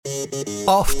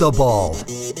Off the Ball.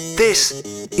 This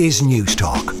is News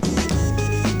Talk.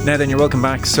 Now then, you're welcome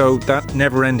back. So that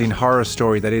never-ending horror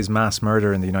story that is mass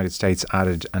murder in the United States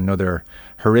added another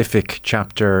horrific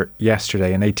chapter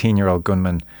yesterday. An 18-year-old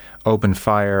gunman opened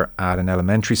fire at an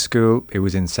elementary school. It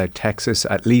was in South Texas.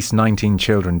 At least 19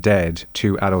 children dead,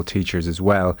 2 adult teachers as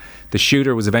well. The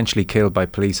shooter was eventually killed by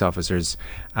police officers,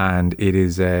 and it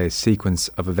is a sequence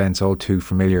of events all too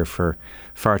familiar for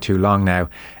far too long now.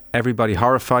 Everybody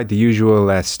horrified, the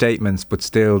usual statements, but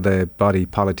still the body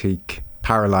politique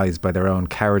paralysed by their own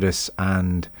cowardice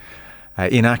and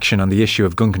inaction on the issue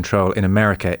of gun control in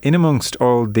America. In amongst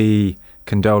all the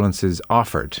condolences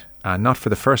offered, not for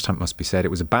the first time, it must be said,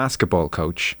 it was a basketball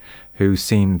coach who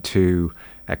seemed to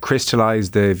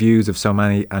crystallise the views of so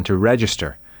many and to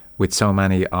register with so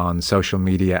many on social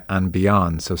media and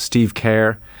beyond. So Steve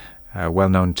Kerr, well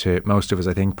known to most of us,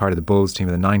 I think, part of the Bulls team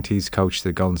of the 90s, coached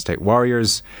the Golden State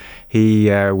Warriors. He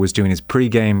was doing his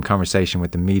pre-game conversation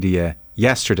with the media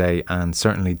yesterday and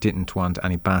certainly didn't want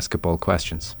any basketball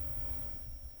questions.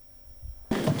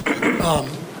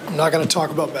 I'm not going to talk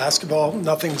about basketball.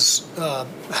 Nothing's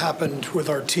happened with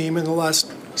our team in the last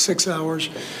 6 hours.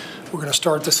 We're going to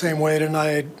start the same way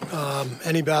tonight.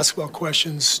 Any basketball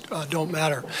questions don't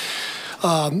matter.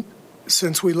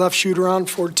 Since we left shoot-around,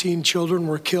 14 children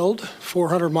were killed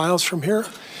 400 miles from here,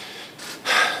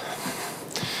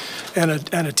 and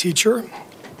a teacher.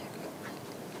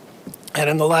 And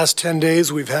in the last 10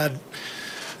 days, we've had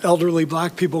elderly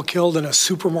black people killed in a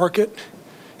supermarket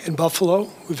in Buffalo.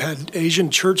 We've had Asian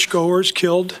churchgoers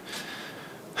killed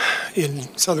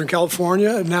in Southern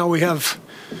California, and now we have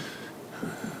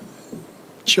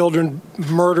children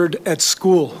murdered at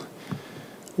school.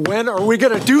 When are we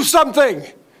going to do something?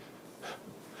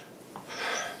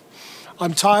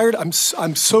 I'm tired. I'm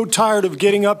so tired of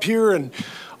getting up here and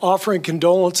offering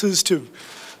condolences to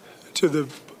the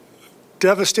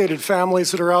devastated families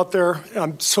that are out there.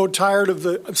 I'm so tired of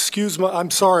I'm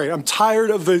tired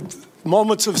of the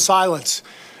moments of silence.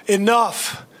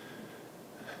 Enough.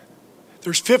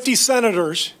 There's 50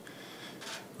 senators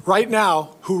right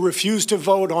now who refuse to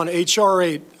vote on H.R.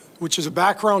 8, which is a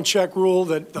background check rule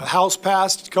that the House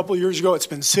passed a couple of years ago. It's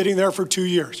been sitting there for 2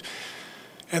 years.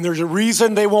 And there's a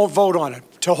reason they won't vote on it,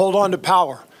 to hold on to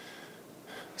power.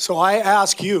 So I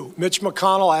ask you, Mitch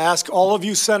McConnell, I ask all of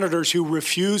you senators who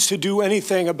refuse to do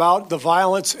anything about the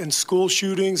violence and school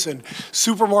shootings and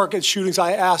supermarket shootings,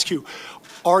 I ask you,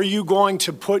 are you going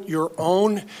to put your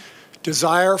own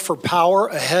desire for power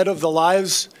ahead of the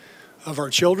lives of our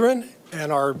children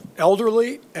and our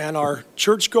elderly and our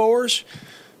churchgoers?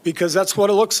 Because that's what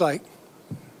it looks like.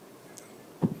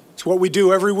 It's what we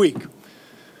do every week.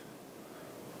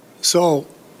 So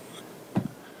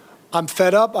I'm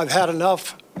fed up. I've had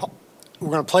enough. We're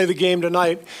going to play the game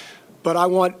tonight, but I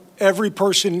want every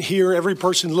person here, every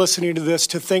person listening to this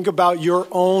to think about your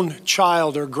own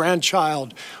child or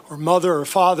grandchild or mother or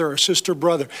father or sister,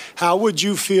 brother. How would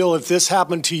you feel if this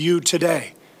happened to you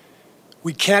today?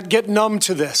 We can't get numb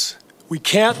to this. We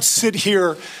can't sit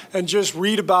here and just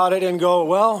read about it and go,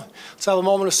 well, let's have a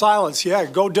moment of silence. Yeah,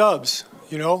 go Dubs,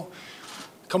 you know.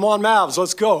 Come on, Mavs,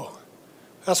 let's go.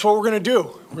 That's what we're going to do.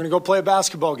 We're going to go play a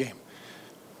basketball game.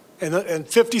 And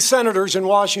 50 senators in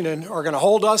Washington are going to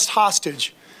hold us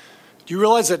hostage. Do you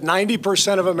realize that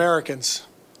 90% of Americans,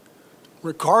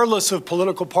 regardless of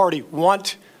political party,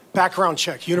 want background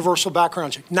check, universal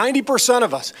background check? 90%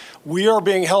 of us, we are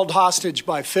being held hostage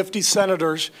by 50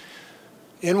 senators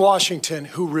in Washington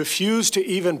who refuse to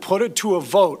even put it to a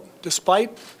vote,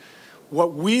 despite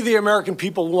what we, the American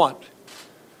people, want.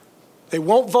 They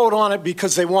won't vote on it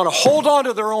because they want to hold on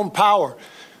to their own power.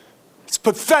 It's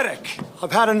pathetic.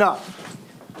 I've had enough.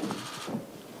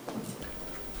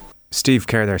 Steve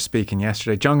Kerr there speaking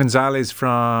yesterday. John Gonzalez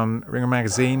from Ringer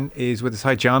Magazine is with us.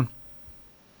 Hi, John.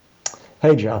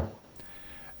 Hey, John.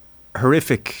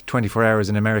 Horrific 24 hours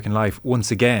in American life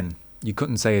once again. You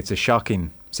couldn't say it's a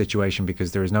shocking situation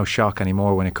because there is no shock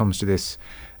anymore when it comes to this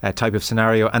type of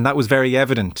scenario. And that was very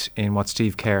evident in what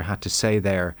Steve Kerr had to say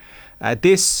there.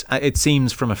 This, it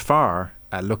seems from afar,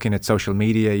 looking at social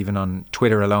media, even on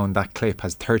Twitter alone, that clip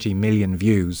has 30 million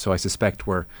views. So I suspect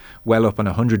we're well up on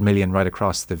 100 million right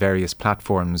across the various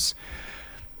platforms.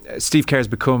 Steve Kerr has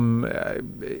become,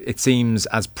 it seems,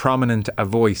 as prominent a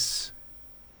voice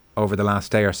over the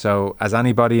last day or so as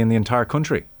anybody in the entire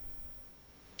country.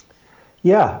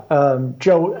 Yeah,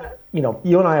 Joe,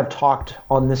 you and I have talked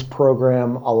on this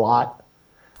program a lot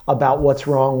about what's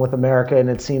wrong with America,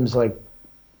 and it seems like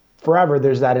forever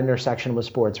there's that intersection with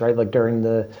sports, right? Like during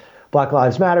the Black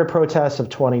Lives Matter protests of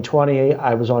 2020,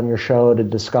 I was on your show to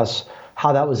discuss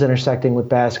how that was intersecting with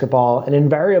basketball. And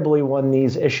invariably, when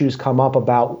these issues come up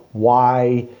about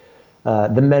why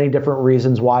the many different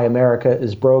reasons why America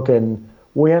is broken,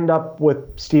 we end up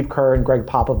with Steve Kerr and Greg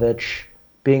Popovich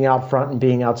being out front and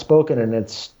being outspoken. And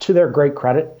it's to their great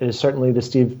credit. It is certainly to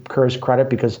Steve Kerr's credit,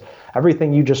 because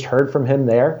everything you just heard from him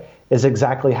there is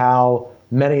exactly how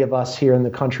many of us here in the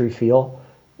country feel.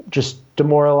 Just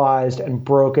demoralized and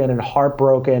broken and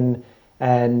heartbroken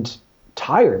and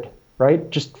tired, right?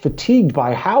 Just fatigued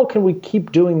by how can we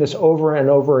keep doing this over and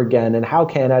over again? And how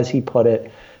can, as he put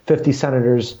it, 50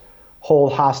 senators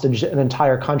hold hostage an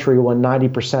entire country when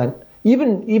 90%,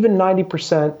 even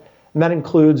 90%, and that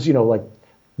includes, like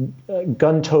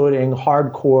gun-toting,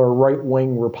 hardcore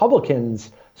right-wing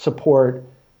Republicans support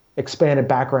expanded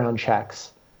background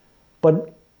checks.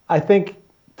 But I think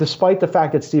despite the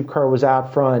fact that Steve Kerr was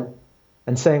out front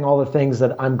and saying all the things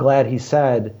that I'm glad he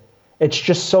said, it's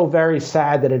just so very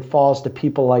sad that it falls to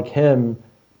people like him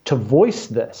to voice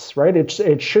this, right?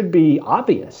 It should be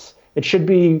obvious. It should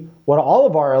be what all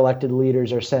of our elected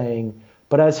leaders are saying.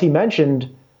 But as he mentioned,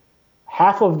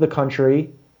 half of the country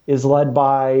is led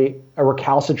by a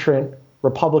recalcitrant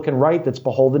Republican right that's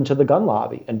beholden to the gun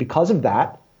lobby. And because of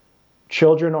that,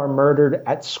 children are murdered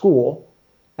at school,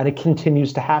 and it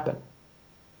continues to happen.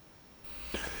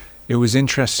 It was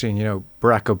interesting,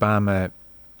 Barack Obama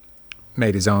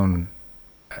made his own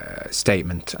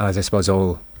statement, as I suppose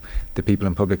all the people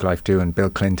in public life do, and Bill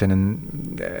Clinton.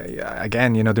 And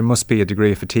again, there must be a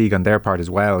degree of fatigue on their part as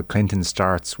well. Clinton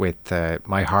starts with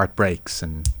 "my heart breaks,"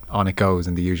 and on it goes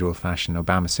in the usual fashion.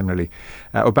 Obama similarly.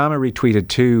 Obama retweeted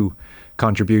two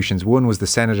contributions. One was the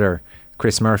Senator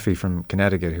Chris Murphy from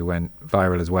Connecticut, who went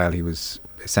viral as well. He was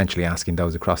essentially asking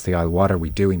those across the aisle, what are we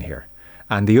doing here?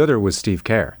 And the other was Steve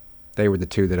Kerr. They were the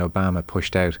two that Obama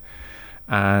pushed out.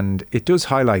 And it does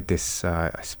highlight this,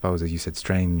 I suppose, as you said,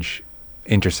 strange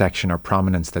intersection or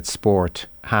prominence that sport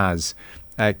has.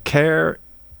 Kerr,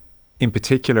 in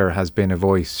particular, has been a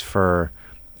voice for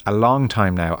a long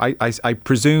time now. I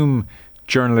presume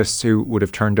journalists who would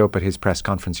have turned up at his press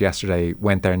conference yesterday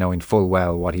went there knowing full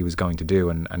well what he was going to do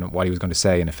and what he was going to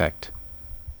say, in effect.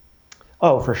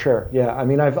 Oh, for sure. Yeah. I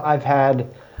mean, I've had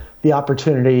the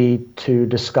opportunity to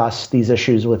discuss these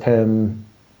issues with him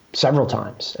several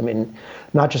times. I mean,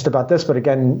 not just about this, but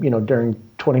again, during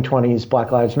 2020's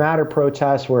Black Lives Matter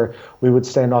protests, where we would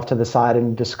stand off to the side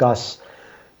and discuss,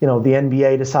 the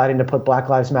NBA deciding to put Black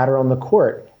Lives Matter on the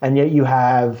court. And yet you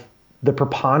have the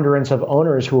preponderance of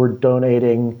owners who are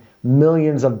donating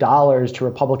millions of dollars to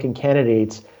Republican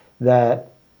candidates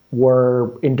that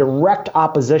were in direct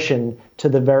opposition to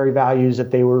the very values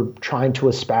that they were trying to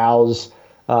espouse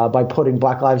by putting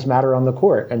Black Lives Matter on the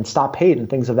court and stop hate and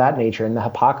things of that nature, and the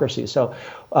hypocrisy. So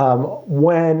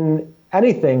when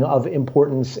anything of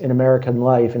importance in American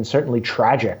life, and certainly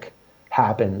tragic,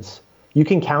 happens, you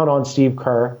can count on Steve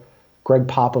Kerr, Greg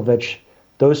Popovich,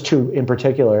 those two in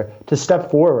particular, to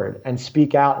step forward and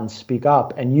speak out and speak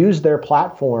up and use their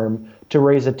platform to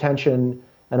raise attention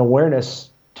and awareness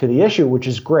to the issue, which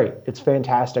is great. It's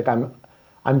fantastic.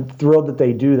 I'm thrilled that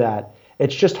they do that.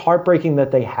 It's just heartbreaking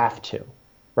that they have to,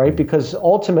 right? Because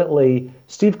ultimately,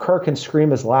 Steve Kerr can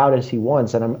scream as loud as he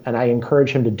wants, and I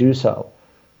encourage him to do so.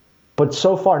 But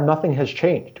so far, nothing has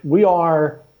changed. We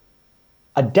are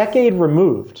a decade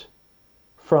removed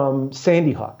from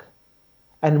Sandy Hook.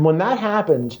 And when that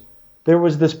happened, there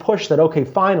was this push that, okay,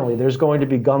 finally, there's going to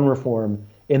be gun reform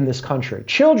in this country.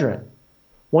 Children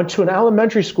went to an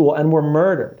elementary school and were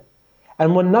murdered.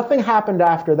 And when nothing happened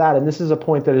after that, and this is a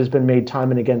point that has been made time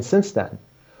and again since then,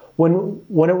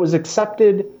 when it was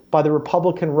accepted by the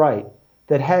Republican right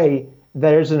that, hey,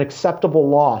 there's an acceptable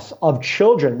loss of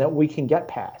children that we can get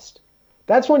past,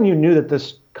 that's when you knew that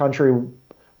this country,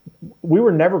 we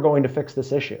were never going to fix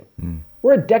this issue.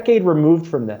 We're a decade removed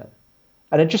from that.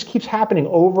 And it just keeps happening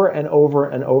over and over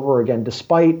and over again,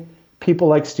 despite people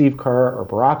like Steve Kerr or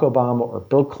Barack Obama or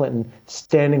Bill Clinton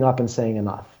standing up and saying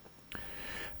enough.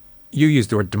 You used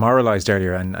the word demoralized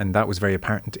earlier, and that was very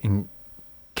apparent in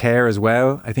Kerr as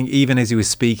well. I think even as he was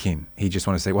speaking, he just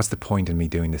wanted to say, what's the point in me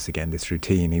doing this again, this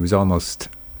routine? He was almost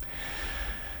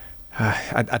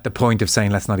at the point of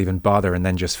saying, let's not even bother, and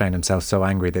then just found himself so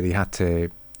angry that he had to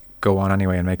go on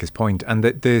anyway and make his point. And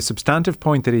the substantive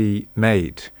point that he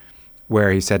made,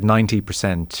 where he said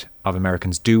 90% of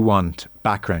Americans do want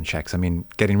background checks. I mean,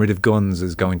 getting rid of guns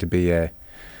is going to be a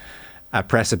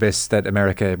precipice that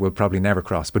America will probably never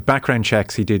cross. But background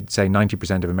checks, he did say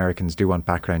 90% of Americans do want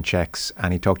background checks.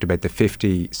 And he talked about the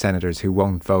 50 senators who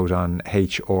won't vote on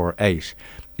H.R. 8.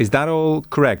 Is that all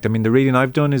correct? I mean, the reading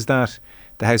I've done is that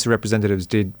the House of Representatives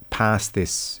did pass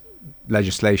this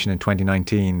legislation in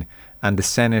 2019 and the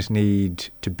Senate need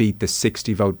to beat the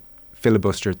 60 vote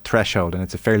filibuster threshold, and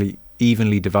it's a fairly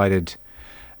evenly divided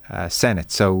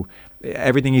Senate. So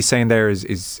everything he's saying there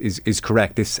is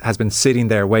correct. This has been sitting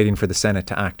there waiting for the Senate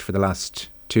to act for the last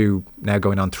 2, now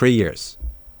going on 3 years.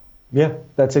 Yeah,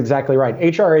 that's exactly right.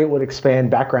 H.R. 8 would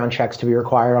expand background checks to be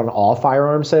required on all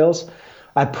firearm sales.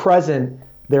 At present,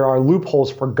 there are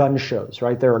loopholes for gun shows,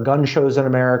 right? There are gun shows in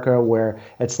America where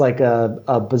it's like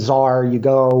a bazaar. You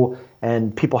go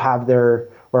and people have or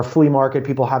a flea market,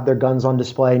 people have their guns on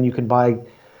display, and you can buy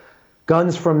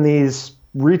guns from these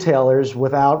retailers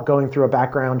without going through a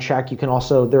background check. There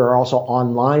are also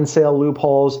online sale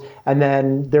loopholes, and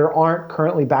then there aren't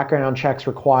currently background checks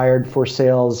required for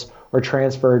sales or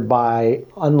transferred by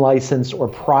unlicensed or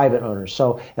private owners.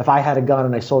 So if I had a gun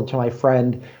and I sold it to my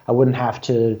friend, I wouldn't have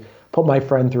to put my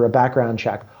friend through a background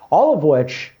check. All of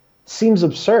which seems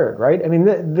absurd, right? I mean,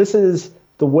 this is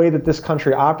the way that this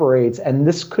country operates, and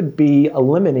this could be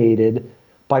eliminated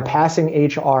by passing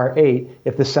H.R. 8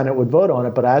 if the Senate would vote on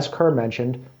it. But as Kerr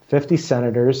mentioned, 50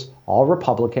 senators, all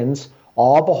Republicans,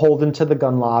 all beholden to the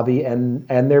gun lobby and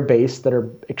their base that are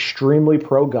extremely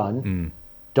pro-gun,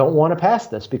 don't want to pass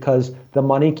this because the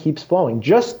money keeps flowing.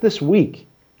 Just this week,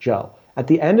 Joe, at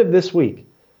the end of this week,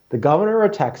 the governor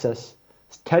of Texas,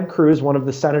 Ted Cruz, one of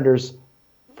the senators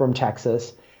from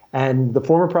Texas, and the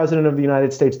former president of the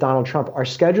United States, Donald Trump, are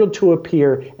scheduled to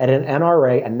appear at an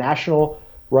NRA, a National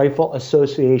Rifle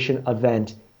Association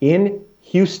event in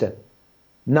Houston,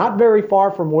 not very far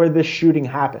from where this shooting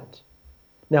happened.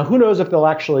 Now, who knows if they'll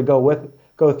actually go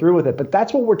through with it, but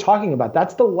that's what we're talking about.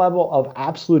 That's the level of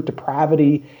absolute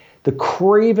depravity, the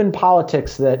craven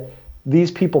politics that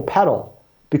these people peddle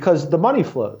because the money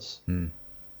flows.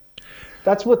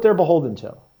 That's what they're beholden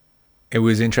to. It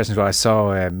was interesting. I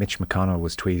saw Mitch McConnell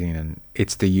was tweeting, and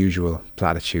it's the usual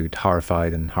platitude,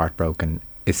 horrified and heartbroken,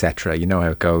 etc. You know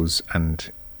how it goes, and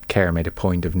Kerr made a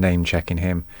point of name-checking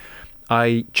him.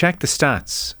 I checked the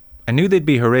stats. I knew they'd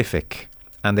be horrific,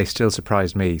 and they still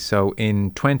surprised me. So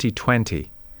in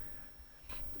 2020,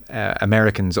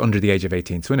 Americans under the age of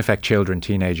 18, so in effect children,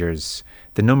 teenagers,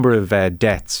 the number of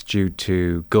deaths due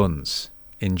to guns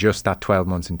in just that 12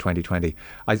 months in 2020.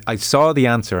 I saw the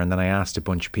answer, and then I asked a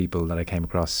bunch of people that I came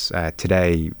across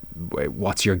today,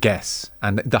 what's your guess?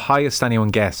 And the highest anyone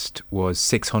guessed was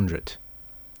 600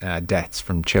 deaths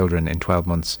from children in 12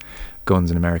 months,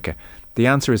 guns in America. The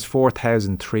answer is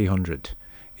 4,300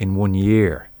 in 1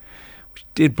 year, which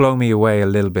did blow me away a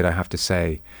little bit, I have to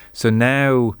say. So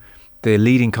now the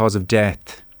leading cause of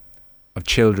death of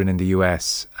children in the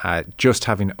US, just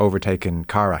having overtaken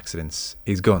car accidents,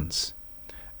 is guns.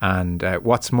 And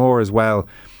what's more as well,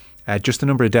 just the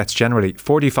number of deaths generally,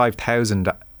 45,000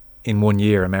 in 1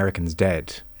 year Americans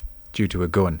dead due to a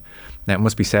gun. Now, it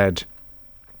must be said,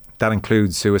 that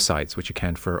includes suicides, which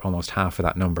account for almost half of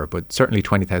that number, but certainly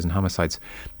 20,000 homicides.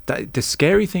 The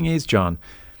scary thing is, John,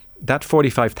 that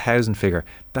 45,000 figure,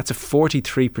 that's a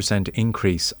 43%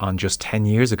 increase on just 10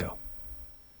 years ago.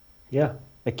 Yeah,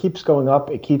 it keeps going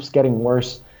up. It keeps getting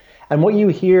worse. And what you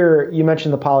hear, you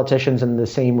mentioned the politicians and the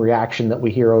same reaction that we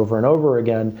hear over and over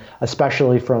again,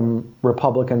 especially from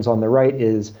Republicans on the right,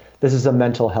 is this is a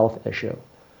mental health issue.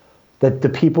 That the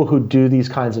people who do these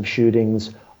kinds of shootings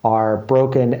are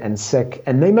broken and sick,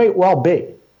 and they might well be.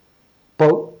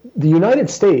 But the United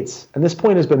States, and this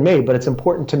point has been made, but it's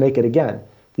important to make it again,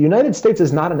 the United States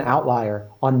is not an outlier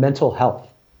on mental health.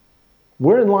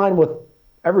 We're in line with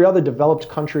every other developed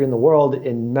country in the world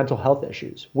in mental health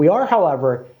issues. We are,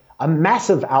 however, a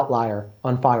massive outlier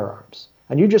on firearms.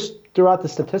 And you just threw out the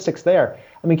statistics there.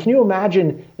 I mean, can you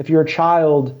imagine if you're a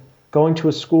child going to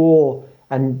a school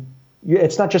and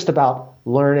it's not just about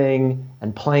learning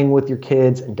and playing with your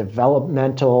kids and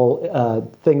developmental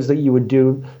things that you would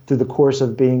do through the course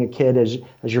of being a kid as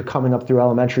you're coming up through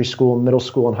elementary school, middle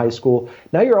school, and high school.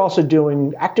 Now you're also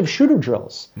doing active shooter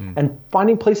drills and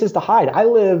finding places to hide. I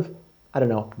live, I don't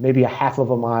know, maybe a half of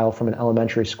a mile from an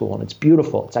elementary school, and it's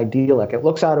beautiful. It's idyllic. It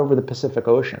looks out over the Pacific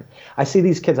Ocean. I see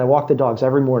these kids. I walk the dogs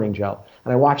every morning, Joe,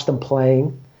 and I watch them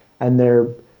playing, and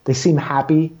they seem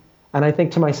happy. And I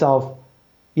think to myself,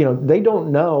 you know, they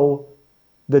don't know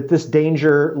that this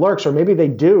danger lurks, or maybe they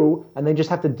do, and they just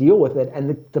have to deal with it.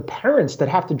 And the parents that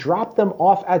have to drop them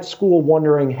off at school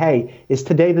wondering, hey, is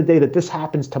today the day that this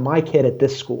happens to my kid at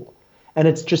this school? And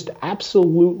it's just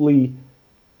absolutely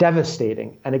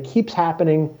devastating. And it keeps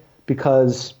happening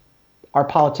because our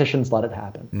politicians let it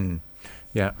happen.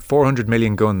 Yeah, 400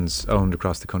 million guns owned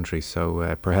across the country.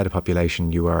 So per head of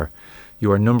population, you are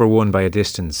number one by a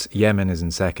distance. Yemen is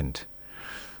in second.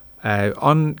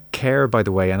 On Kerr, by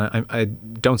the way, and I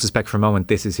don't suspect for a moment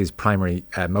this is his primary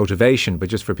motivation, but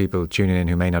just for people tuning in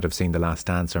who may not have seen The Last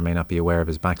Dance or may not be aware of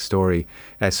his backstory,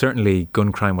 certainly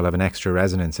gun crime will have an extra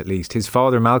resonance at least. His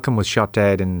father, Malcolm, was shot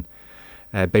dead in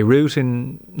Beirut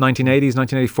in 1980s,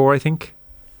 1984, I think.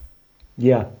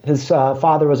 Yeah, his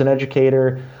father was an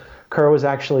educator. Kerr was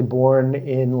actually born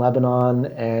in Lebanon,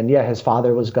 and yeah, his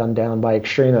father was gunned down by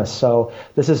extremists. So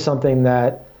this is something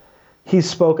that he's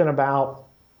spoken about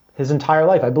his entire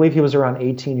life. I believe he was around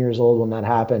 18 years old when that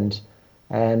happened.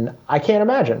 And I can't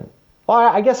imagine. Well,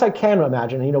 I guess I can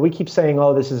imagine. We keep saying,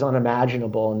 oh, this is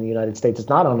unimaginable in the United States. It's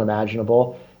not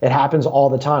unimaginable. It happens all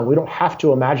the time. We don't have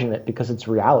to imagine it because it's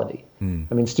reality.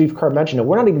 I mean, Steve Kerr mentioned it.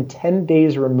 We're not even 10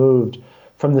 days removed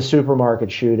from the supermarket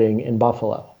shooting in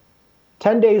Buffalo.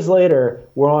 10 days later,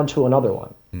 we're on to another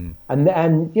one.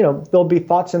 And there'll be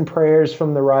thoughts and prayers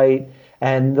from the right,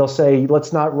 and they'll say,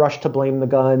 let's not rush to blame the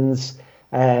guns.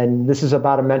 And this is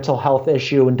about a mental health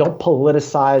issue, and don't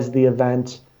politicize the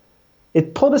event.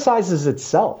 It politicizes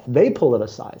itself. They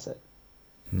politicize it.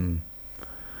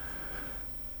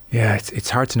 Yeah, it's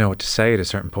hard to know what to say at a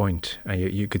certain point.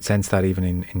 You could sense that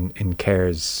even in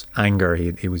Kerr's anger.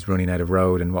 He was running out of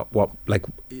road, and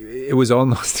it was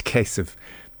almost a case of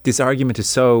this argument is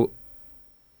so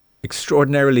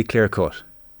extraordinarily clear cut.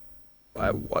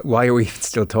 Why are we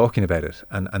still talking about it?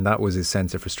 And that was his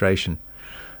sense of frustration.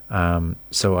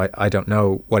 So I don't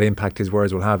know what impact his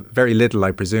words will have. Very little,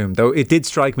 I presume. Though it did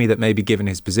strike me that maybe given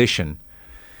his position,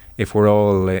 if we're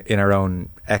all in our own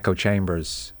echo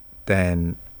chambers,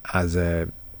 then as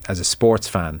a sports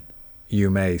fan,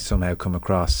 you may somehow come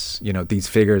across, these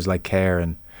figures like Kerr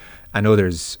and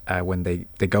others when they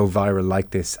go viral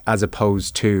like this, as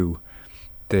opposed to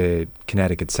the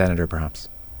Connecticut senator, perhaps.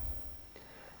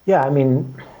 Yeah, I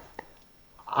mean,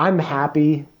 I'm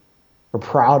happy, or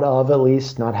proud of, at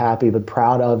least, not happy, but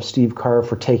proud of Steve Kerr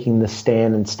for taking the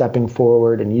stand and stepping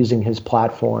forward and using his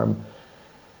platform.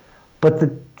 But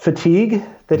the fatigue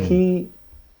that he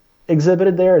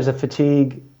exhibited there is a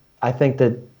fatigue I think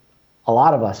that a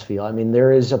lot of us feel. I mean,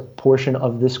 there is a portion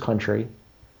of this country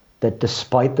that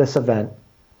despite this event,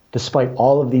 despite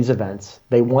all of these events,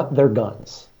 they want their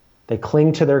guns. They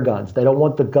cling to their guns. They don't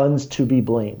want the guns to be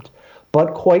blamed.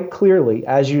 But quite clearly,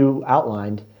 as you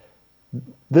outlined,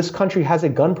 this country has a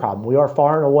gun problem. We are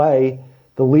far and away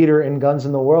the leader in guns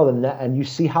in the world, and you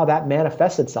see how that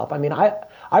manifests itself. I mean,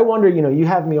 I wonder, you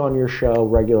have me on your show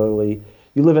regularly.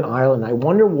 You live in Ireland. I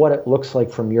wonder what it looks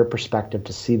like from your perspective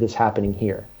to see this happening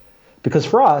here. Because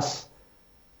for us,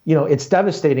 it's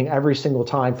devastating every single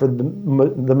time for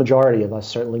the majority of us.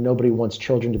 Certainly nobody wants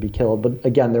children to be killed. But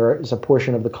again, there is a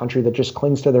portion of the country that just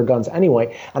clings to their guns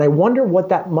anyway. And I wonder what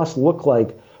that must look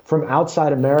like from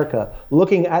outside America,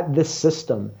 looking at this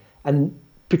system. And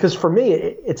because for me,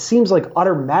 it seems like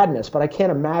utter madness, but I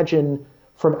can't imagine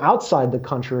from outside the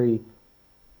country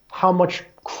how much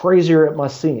crazier it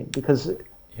must seem, because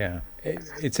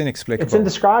it's inexplicable. It's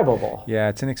indescribable. Yeah,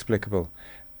 it's inexplicable.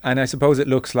 And I suppose it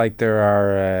looks like there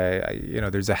are,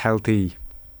 there's a healthy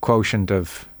quotient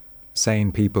of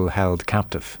sane people held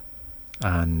captive,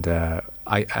 and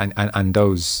and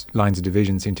those lines of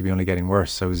division seem to be only getting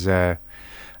worse. I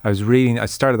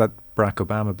started that Barack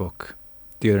Obama book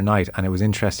the other night, and it was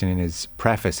interesting in his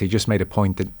preface. He just made a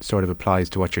point that sort of applies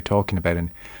to what you're talking about, and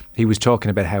he was talking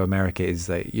about how America is,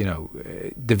 the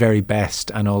very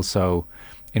best, and also,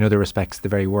 in other respects, the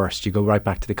very worst. You go right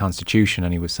back to the Constitution,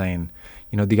 and he was saying,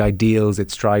 the ideals it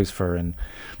strives for, and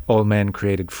all men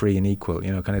created free and equal,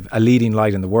 kind of a leading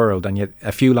light in the world. And yet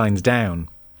a few lines down,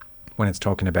 when it's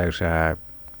talking about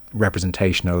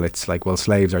representational, it's like, well,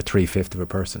 slaves are 3/5 of a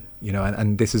person,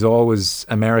 and this is always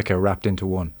America wrapped into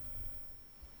one.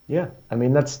 Yeah, I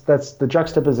mean, that's the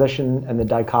juxtaposition and the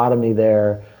dichotomy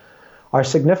there are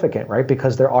significant, right?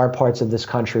 Because there are parts of this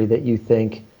country that you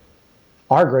think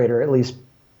are greater, at least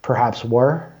perhaps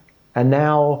were, and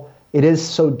now it is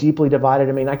so deeply divided.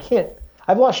 I mean,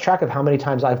 I've lost track of how many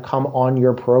times I've come on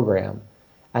your program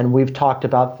and we've talked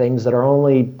about things that are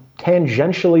only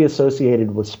tangentially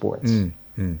associated with sports,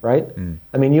 right?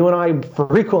 I mean, you and I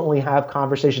frequently have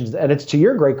conversations, and it's to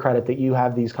your great credit that you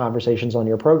have these conversations on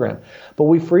your program, but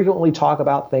we frequently talk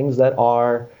about things that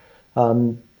are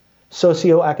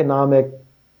socioeconomic,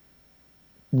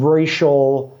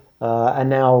 racial, and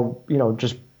now,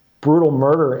 just brutal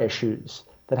murder issues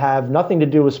that have nothing to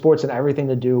do with sports and everything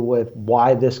to do with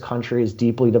why this country is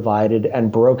deeply divided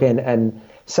and broken. And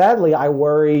sadly, I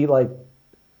worry,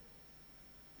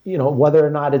 whether or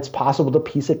not it's possible to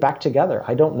piece it back together.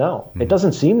 I don't know. It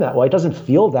doesn't seem that way. It doesn't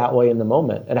feel that way in the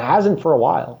moment. And it hasn't for a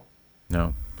while.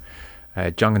 No.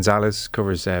 John Gonzalez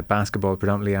covers basketball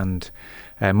predominantly, and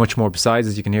much more besides,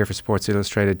 as you can hear, for Sports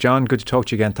Illustrated. John, good to talk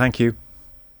to you again. Thank you.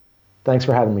 Thanks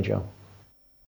for having me, Joe.